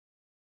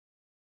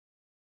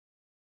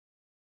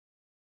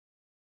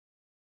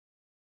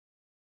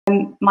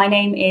My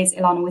name is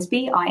Ilana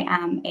Wisby. I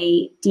am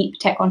a deep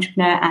tech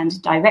entrepreneur and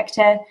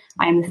director.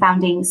 I am the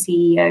founding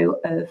CEO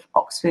of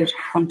Oxford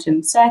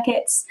Quantum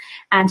Circuits.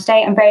 And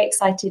today I'm very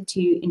excited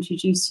to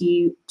introduce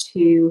you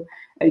to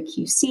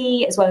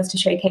OQC, as well as to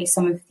showcase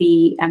some of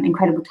the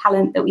incredible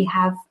talent that we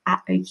have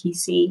at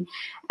OQC.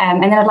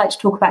 And then I'd like to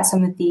talk about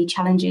some of the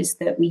challenges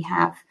that we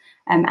have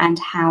and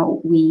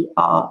how we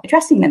are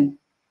addressing them.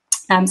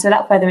 So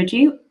without further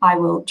ado, I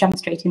will jump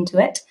straight into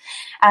it.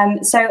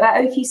 So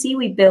at OQC,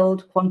 we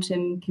build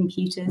quantum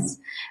computers.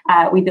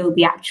 We build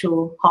the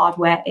actual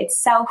hardware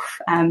itself.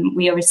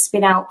 We are a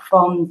spin out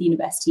from the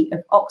University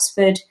of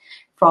Oxford,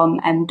 from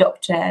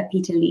Dr.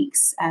 Peter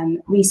Leake's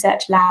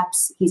research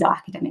labs. He's our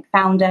academic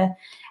founder.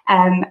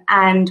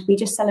 And we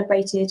just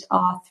celebrated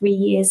our 3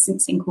 years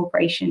since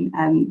incorporation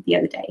the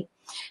other day.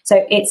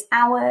 So it's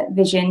our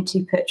vision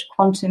to put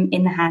quantum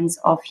in the hands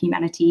of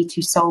humanity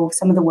to solve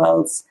some of the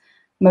world's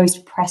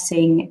most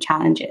pressing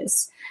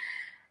challenges.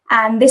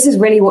 And this is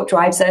really what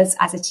drives us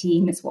as a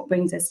team. It's what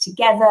brings us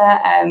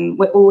together.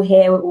 We're all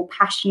here, we're all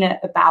passionate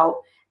about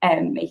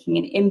making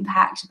an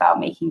impact, about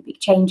making big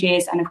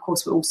changes. And of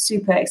course, we're all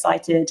super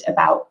excited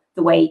about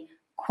the way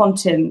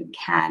quantum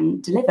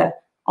can deliver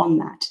on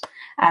that.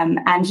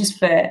 And just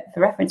for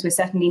reference, we're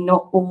certainly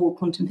not all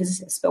quantum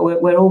physicists, but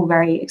we're all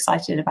very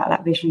excited about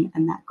that vision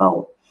and that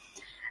goal.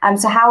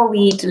 So how are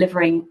we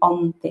delivering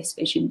on this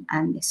vision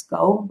and this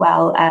goal?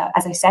 Well,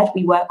 as I said,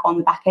 we work on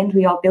the back end.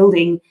 We are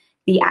building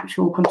the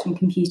actual quantum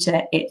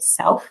computer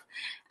itself.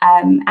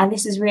 And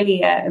this is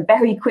really a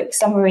very quick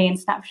summary and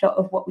snapshot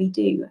of what we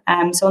do.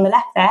 So on the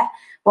left there,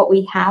 what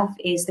we have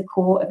is the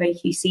core of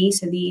OQC.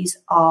 So these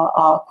are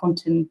our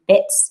quantum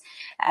bits.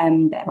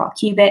 They're our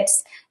qubits.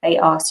 They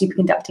are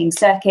superconducting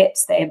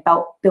circuits. They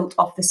are built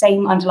off the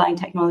same underlying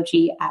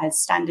technology as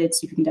standard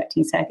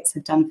superconducting circuits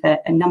have done for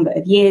a number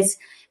of years,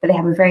 but they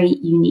have a very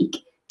unique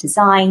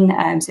design.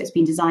 So it's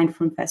been designed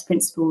from first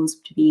principles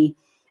to be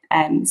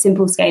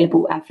simple,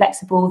 scalable, and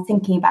flexible,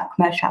 thinking about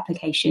commercial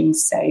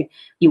applications. So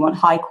you want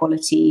high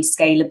quality,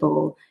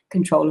 scalable,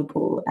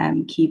 controllable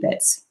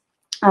qubits.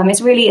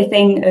 It's really a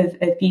thing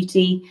of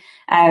beauty.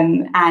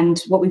 And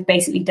what we've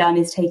basically done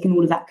is taken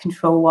all of that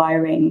control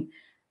wiring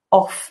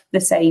off the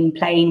same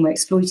plane. We're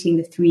exploiting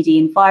the 3D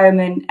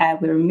environment.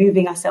 We're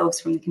removing ourselves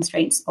from the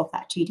constraints of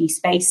that 2D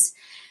space.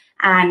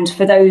 And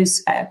for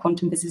those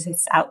quantum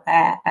physicists out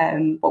there,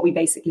 what we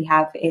basically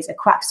have is a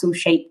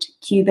Quaxel-shaped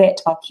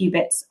qubit. Our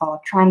qubits are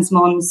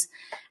transmons.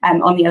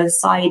 On the other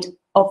side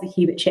of the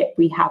qubit chip,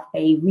 we have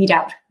a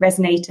readout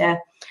resonator.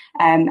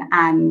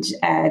 And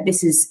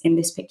this is, in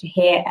this picture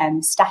here,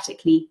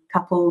 statically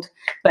coupled.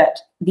 But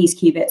these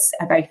qubits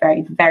are very,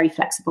 very, very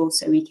flexible.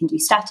 So we can do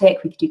static,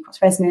 we can do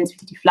cross-resonance, we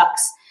can do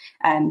flux,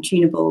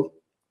 tunable,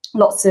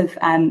 lots of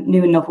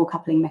new and novel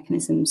coupling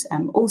mechanisms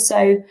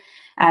also.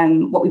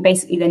 What we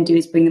basically then do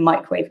is bring the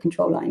microwave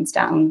control lines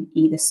down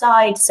either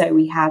side. So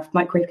we have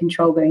microwave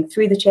control going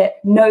through the chip,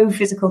 no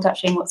physical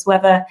touching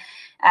whatsoever.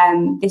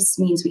 This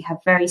means we have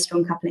very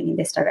strong coupling in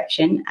this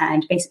direction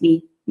and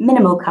basically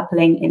minimal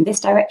coupling in this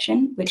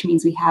direction, which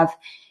means we have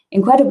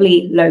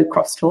incredibly low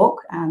crosstalk.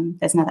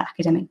 There's another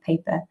academic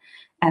paper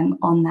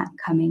on that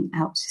coming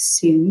out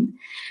soon.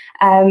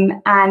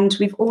 And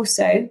we've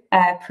also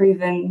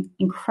proven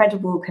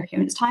incredible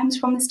coherence times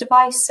from this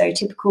device. So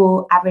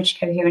typical average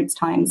coherence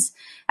times,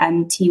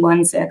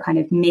 T1s are kind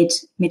of mid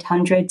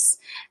hundreds,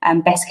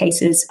 best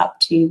cases up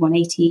to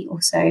 180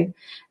 or so.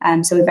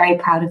 So we're very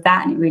proud of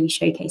that, and it really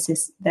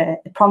showcases the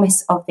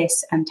promise of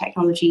this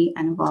technology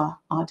and of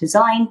our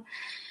design.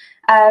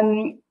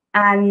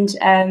 And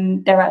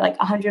there are like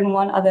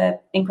 101 other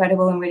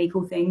incredible and really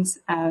cool things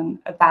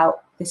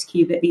about this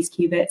qubit, these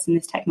qubits and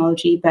this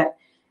technology. But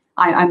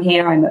I'm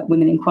here, I'm at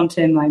Women in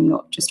Quantum. I'm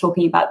not just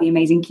talking about the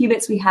amazing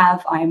qubits we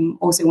have. I'm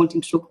also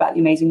wanting to talk about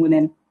the amazing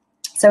women.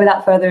 So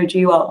without further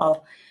ado,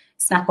 I'll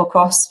snap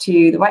across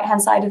to the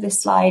right-hand side of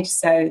this slide.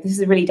 So this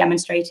is really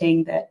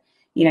demonstrating that,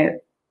 you know,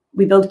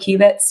 we build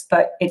qubits,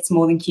 but it's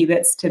more than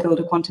qubits to build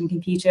a quantum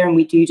computer. And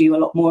we do a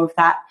lot more of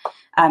that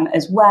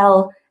as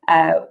well.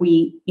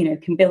 We,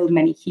 can build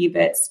many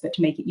qubits, but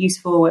to make it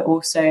useful, we're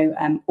also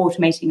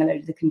automating a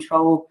load of the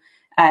control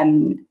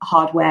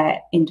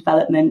hardware in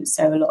development.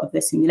 So a lot of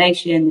the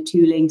simulation, the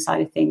tooling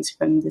side of things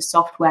from the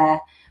software,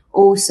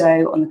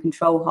 also on the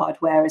control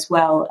hardware as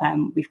well.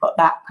 We've got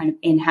that kind of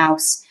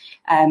in-house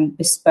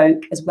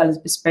bespoke, as well as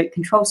bespoke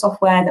control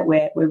software that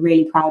we're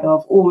really proud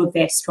of. All of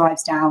this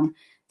drives down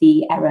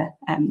the error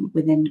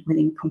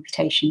within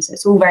computation. So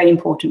it's all very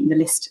important. The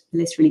list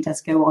really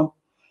does go on.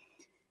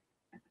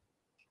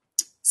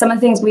 Some of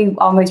the things we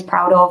are most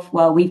proud of,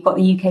 well, we've got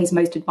the UK's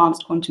most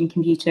advanced quantum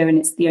computer, and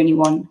it's the only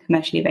one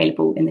commercially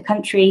available in the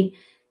country.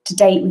 To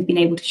date, we've been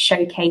able to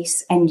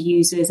showcase end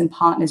users and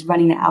partners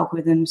running their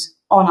algorithms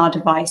on our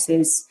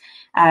devices.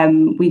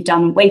 We've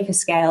done wafer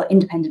scale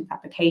independent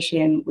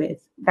fabrication with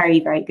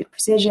very, very good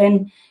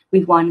precision.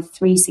 We've won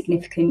 3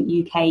 significant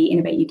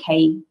Innovate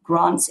UK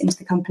grants into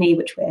the company,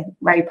 which we're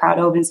very proud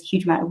of, and it's a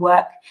huge amount of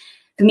work.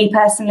 For me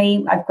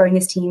personally, I've grown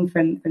this team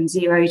from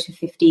 0 to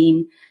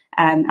 15.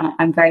 And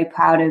I'm very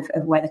proud of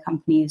where the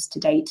company is to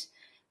date.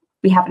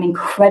 We have an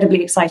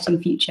incredibly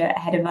exciting future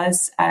ahead of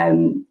us.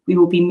 We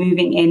will be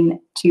moving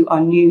into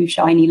our new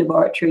shiny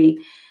laboratory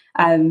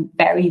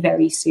very,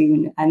 very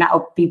soon. And that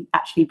will be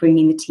actually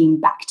bringing the team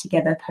back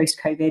together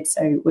post-COVID.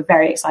 So we're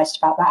very excited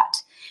about that.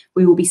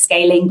 We will be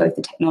scaling both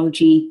the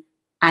technology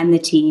and the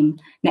team.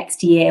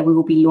 Next year, we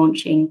will be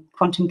launching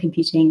quantum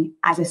computing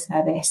as a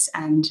service.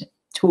 And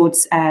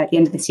towards the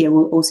end of this year,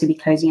 we'll also be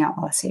closing out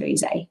our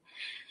Series A.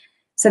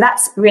 So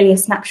that's really a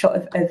snapshot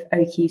of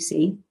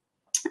OQC.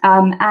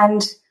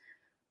 And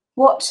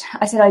what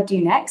I said I'd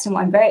do next, and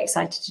what I'm very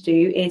excited to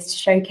do, is to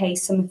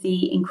showcase some of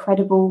the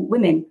incredible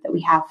women that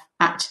we have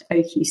at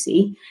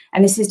OQC.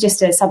 And this is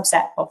just a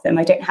subset of them.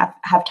 I don't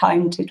have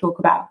time to talk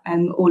about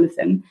all of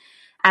them.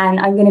 And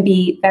I'm going to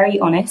be very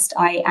honest.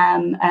 I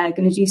am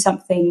going to do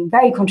something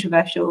very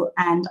controversial,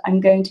 and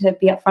I'm going to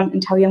be upfront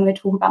and tell you I'm going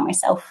to talk about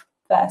myself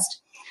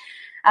first.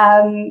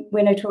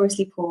 We're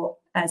notoriously poor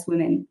as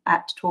women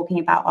at talking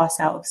about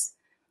ourselves.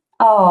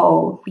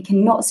 Oh, we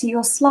cannot see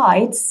your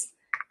slides.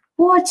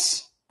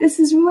 What? This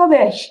is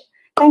rubbish.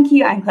 Thank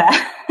you, Anne-Claire.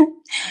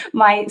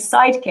 My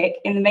sidekick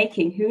in the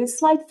making, who is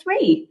slide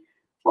 3.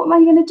 What am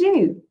I going to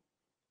do?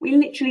 We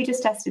literally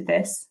just tested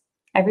this.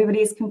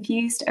 Everybody is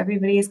confused.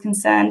 Everybody is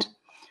concerned.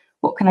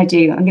 What can I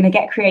do? I'm going to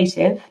get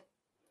creative.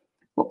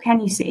 What can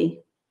you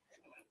see?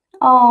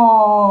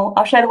 Oh,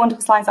 I'll share the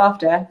wonderful slides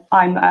after.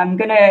 I'm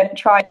going to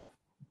try.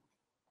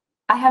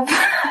 I have...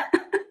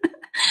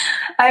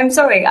 I'm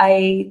sorry.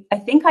 I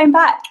think I'm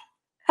back.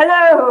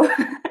 Hello.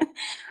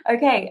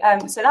 Okay,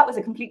 so that was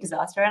a complete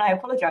disaster, and I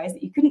apologize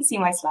that you couldn't see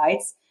my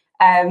slides,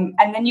 and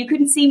then you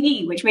couldn't see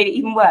me, which made it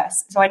even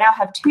worse. So I now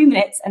have 2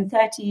 minutes and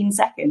 13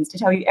 seconds to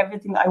tell you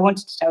everything that I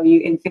wanted to tell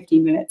you in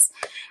 15 minutes.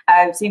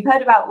 So you've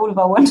heard about all of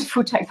our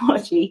wonderful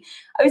technology.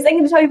 I was then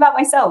going to tell you about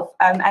myself,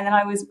 and then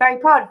I was very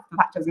proud of the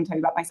fact I was going to tell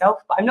you about myself,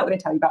 but I'm not going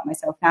to tell you about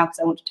myself now because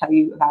I want to tell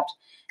you about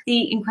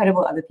the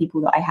incredible other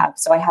people that I have.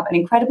 So I have an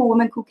incredible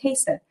woman called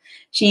Kesa.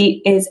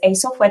 She is a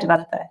software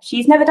developer.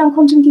 She's never done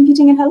quantum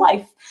computing in her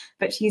life,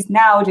 but she's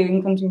now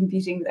doing quantum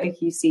computing with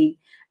OQC.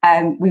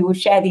 We will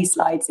share these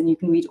slides and you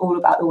can read all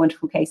about the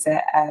wonderful Kesa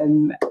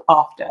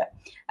after.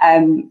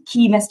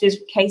 Key messages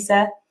for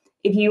Kesa: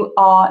 if you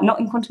are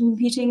not in quantum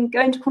computing, go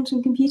into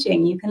quantum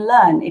computing. You can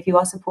learn if you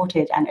are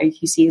supported, and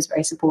OQC is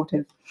very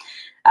supportive.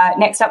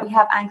 Next up, we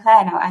have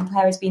Anne-Claire. Now,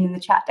 Anne-Claire has been in the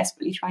chat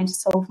desperately trying to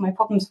solve my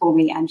problems for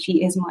me, and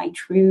she is my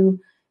true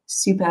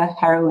super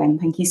heroine.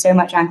 Thank you so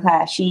much,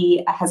 Anne-Claire.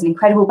 She has an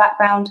incredible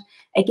background.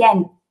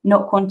 Again,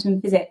 not quantum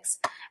physics.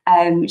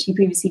 She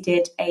previously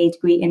did a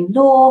degree in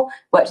law,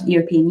 worked at the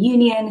European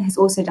Union, has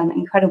also done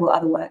incredible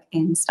other work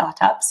in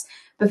startups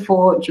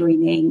before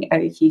joining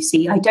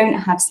OQC. I don't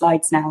have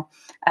slides now.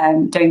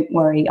 Don't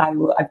worry,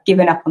 I've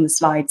given up on the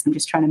slides. I'm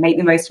just trying to make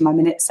the most of my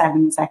minute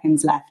 7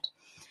 seconds left.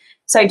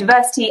 So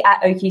diversity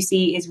at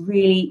OQC is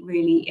really,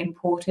 really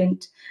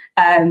important.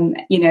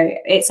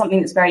 It's something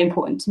that's very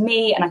important to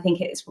me, and I think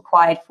it's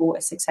required for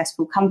a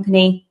successful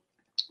company.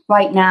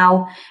 Right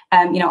now,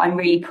 I'm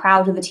really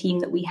proud of the team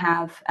that we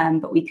have,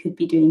 but we could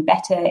be doing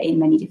better in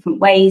many different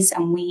ways,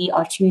 and we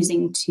are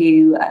choosing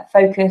to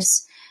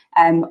focus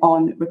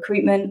on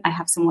recruitment. I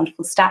have some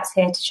wonderful stats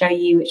here to show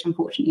you, which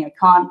unfortunately I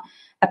can't,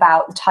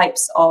 about the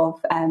types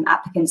of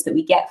applicants that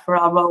we get for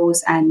our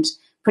roles, and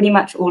pretty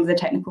much all of the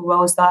technical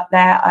roles that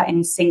there are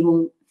in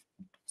single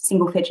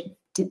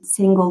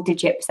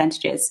digit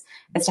percentages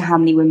as to how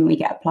many women we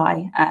get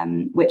apply,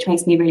 which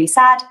makes me really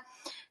sad.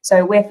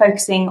 So we're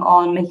focusing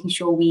on making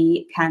sure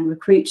we can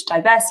recruit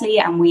diversely,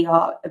 and we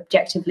are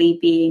objectively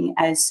being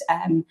as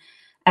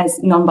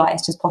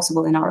non-biased as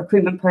possible in our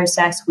recruitment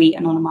process. We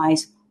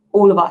anonymize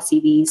all of our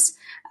CVs.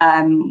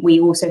 We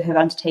also have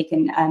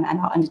undertaken and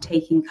are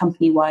undertaking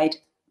company-wide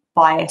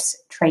bias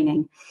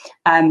training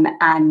and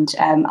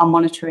are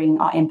monitoring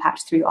our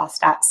impact through our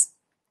stats.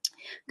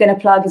 I'm going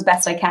to plug as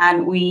best I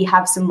can. We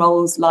have some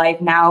roles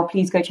live now.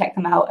 Please go check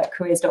them out at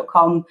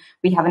careers.com.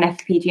 We have an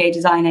FPGA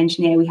design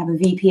engineer. We have a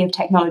VP of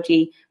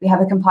technology. We have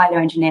a compiler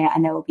engineer,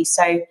 and there will be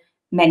so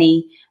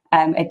many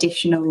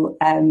additional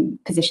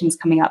positions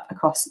coming up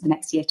across the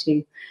next year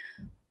too.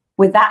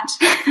 With that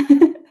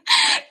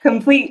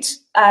complete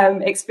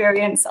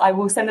experience, I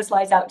will send the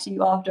slides out to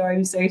you after.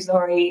 I'm so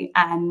sorry,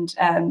 and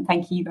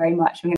thank you very much.